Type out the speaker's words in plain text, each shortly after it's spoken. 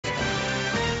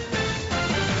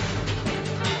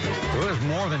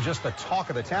more than just the talk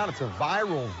of the town. It's a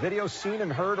viral video seen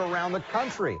and heard around the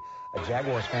country. A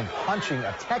Jaguars fan punching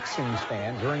a Texans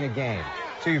fan during a game.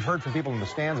 So you've heard from people in the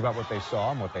stands about what they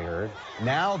saw and what they heard.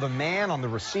 Now the man on the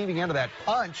receiving end of that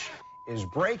punch is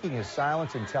breaking his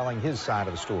silence and telling his side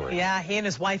of the story. Yeah, he and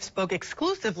his wife spoke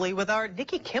exclusively with our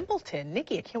Nikki Kimbleton.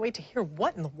 Nikki, I can't wait to hear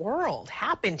what in the world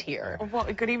happened here. Well,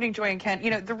 good evening, Joy and Ken.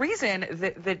 You know, the reason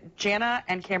that Jana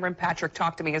and Cameron Patrick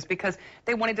talked to me is because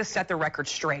they wanted to set the record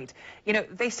straight. You know,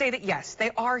 they say that, yes, they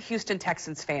are Houston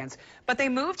Texans fans, but they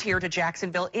moved here to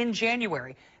Jacksonville in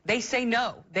January. They say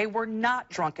no, they were not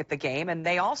drunk at the game, and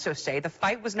they also say the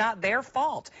fight was not their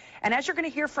fault. And as you're going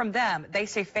to hear from them, they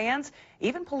say fans,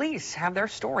 even police, have their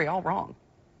story all wrong.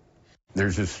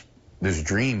 There's this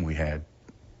dream we had,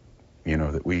 you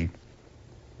know, that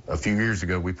a few years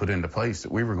ago, we put into place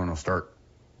that we were going to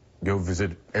go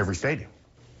visit every stadium.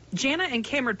 Jana and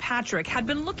Cameron Patrick had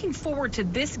been looking forward to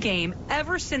this game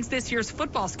ever since this year's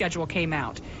football schedule came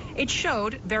out. It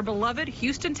showed their beloved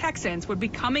Houston Texans would be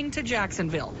coming to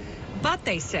Jacksonville. But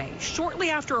they say, shortly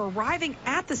after arriving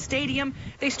at the stadium,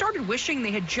 they started wishing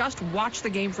they had just watched the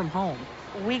game from home.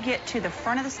 We get to the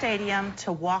front of the stadium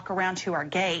to walk around to our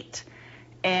gate,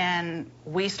 and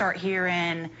we start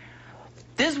hearing,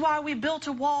 "This is why we built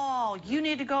a wall. You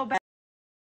need to go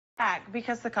back,"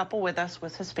 because the couple with us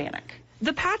was Hispanic.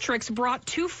 The Patricks brought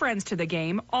two friends to the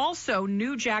game, also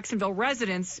new Jacksonville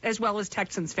residents as well as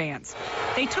Texans fans.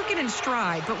 They took it in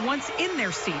stride, but once in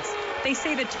their seats, they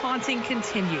say the taunting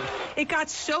continued. It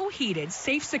got so heated,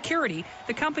 Safe Security,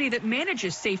 the company that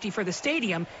manages safety for the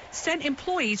stadium, sent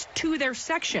employees to their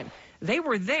section. They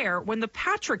were there when the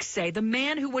Patricks say the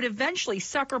man who would eventually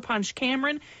sucker punch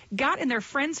Cameron got in their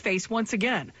friend's face once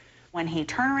again. When he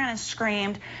turned around and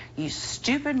screamed, "You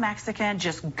stupid Mexican,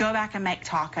 just go back and make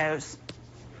tacos,"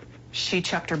 she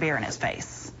chucked her beer in his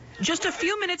face. Just a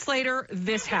few minutes later,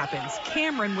 this happens.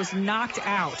 Cameron was knocked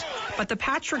out. But the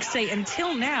Patricks say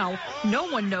until now,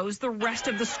 no one knows the rest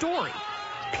of the story.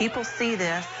 People see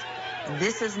this.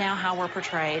 This is now how we're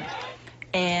portrayed.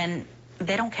 And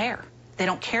they don't care. They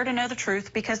don't care to know the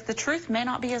truth because the truth may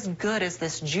not be as good as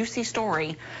this juicy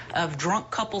story of drunk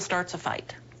couple starts a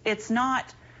fight. It's not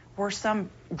we're some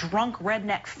drunk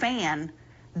redneck fan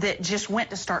that just went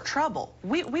to start trouble.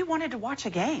 We wanted to watch a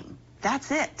game. That's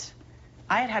it.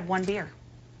 I had one beer.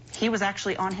 He was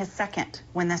actually on his second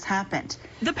when this happened.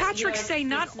 The Patricks say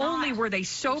not only were they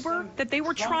sober, that they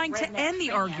were trying to end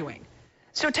the arguing.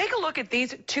 So take a look at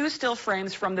these two still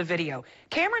frames from the video.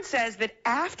 Cameron says that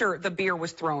after the beer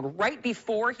was thrown, right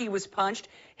before he was punched,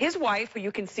 his wife, who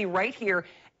you can see right here,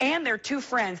 and their two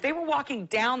friends, they were walking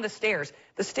down the stairs.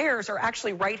 The stairs are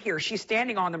actually right here. She's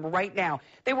standing on them right now.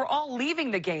 They were all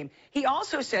leaving the game. He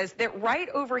also says that right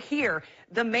over here,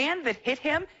 the man that hit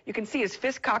him, you can see his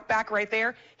fist cocked back right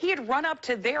there, he had run up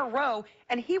to their row,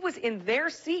 and he was in their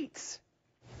seats.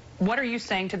 What are you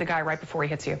saying to the guy right before he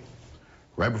hits you?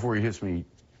 Right before he hits me,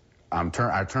 I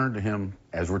turned to him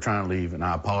as we're trying to leave, and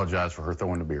I apologized for her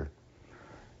throwing the beer.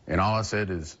 And all I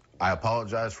said is, I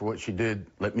apologize for what she did.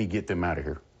 Let me get them out of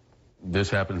here.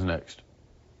 This happens next.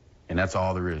 And that's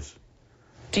all there is.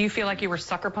 Do you feel like you were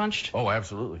sucker punched? Oh,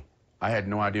 absolutely. I had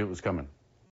no idea it was coming.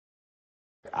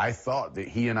 I thought that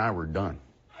he and I were done.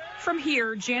 From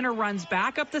here, Jana runs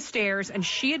back up the stairs and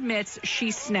she admits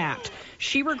she snapped.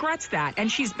 She regrets that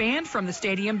and she's banned from the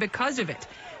stadium because of it.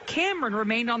 Cameron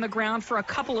remained on the ground for a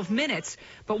couple of minutes,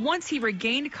 but once he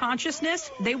regained consciousness,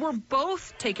 they were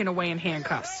both taken away in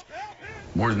handcuffs.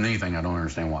 More than anything, I don't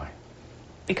understand why.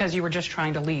 Because you were just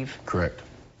trying to leave. Correct.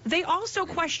 They also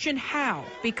question how,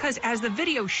 because as the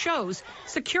video shows,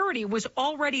 security was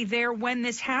already there when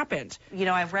this happened. You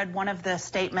know, I've read one of the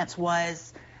statements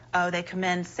was, oh, they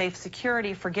commend Safe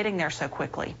Security for getting there so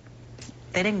quickly.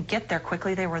 They didn't get there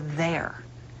quickly, they were there.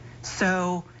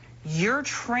 So your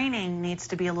training needs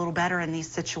to be a little better in these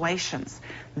situations.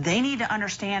 They need to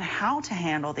understand how to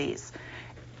handle these,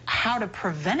 how to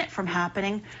prevent it from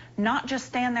happening, not just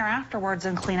stand there afterwards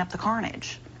and clean up the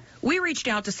carnage. We reached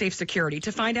out to Safe Security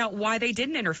to find out why they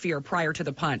didn't interfere prior to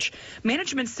the punch.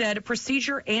 Management said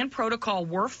procedure and protocol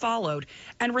were followed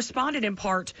and responded in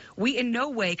part, we in no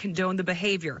way condone the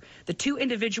behavior. The two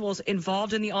individuals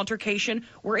involved in the altercation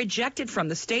were ejected from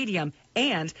the stadium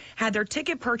and had their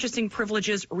ticket purchasing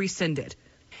privileges rescinded.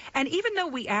 And even though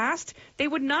we asked, they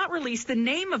would not release the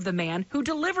name of the man who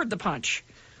delivered the punch.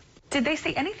 Did they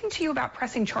say anything to you about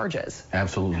pressing charges?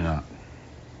 Absolutely not.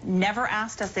 Never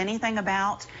asked us anything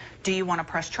about, do you want to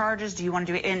press charges? Do you want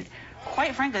to do it? And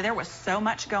quite frankly, there was so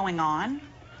much going on,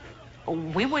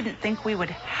 we wouldn't think we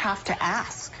would have to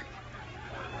ask.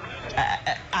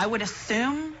 I would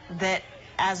assume that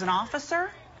as an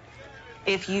officer,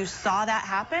 if you saw that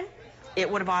happen, it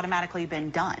would have automatically been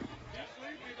done.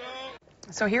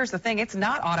 So here's the thing, it's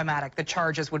not automatic the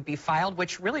charges would be filed,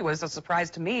 which really was a surprise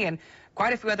to me and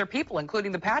quite a few other people,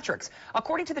 including the Patricks.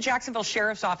 According to the Jacksonville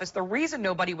Sheriff's Office, the reason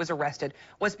nobody was arrested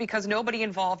was because nobody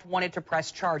involved wanted to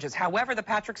press charges. However, the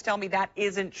Patricks tell me that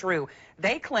isn't true.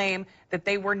 They claim that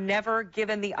they were never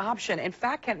given the option. In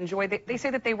fact, Kent and Joy, they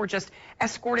say that they were just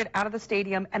escorted out of the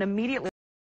stadium and immediately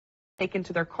taken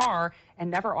to their car and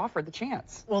never offered the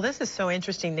chance. Well, this is so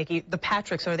interesting, Nikki. The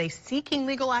Patricks, are they seeking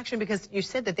legal action? Because you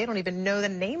said that they don't even know the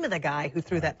name of the guy who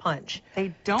threw that punch.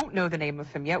 They don't know the name of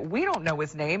him yet. We don't know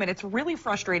his name, and it's really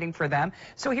frustrating for them.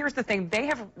 So here's the thing. They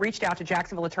have reached out to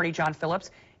Jacksonville attorney John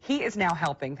Phillips. He is now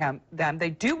helping them.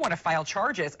 They do want to file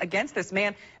charges against this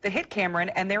man that hit Cameron,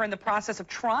 and they're in the process of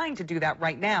trying to do that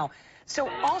right now. So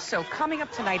also, coming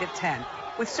up tonight at 10,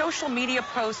 with social media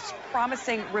posts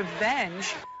promising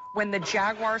revenge when the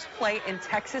Jaguars play in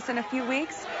Texas in a few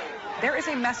weeks, there is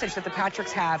a message that the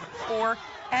Patricks have for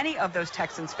any of those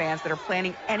Texans fans that are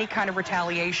planning any kind of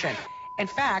retaliation. In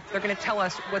fact, they're going to tell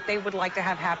us what they would like to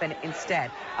have happen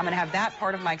instead. I'm going to have that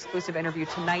part of my exclusive interview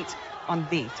tonight on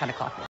the 10 o'clock.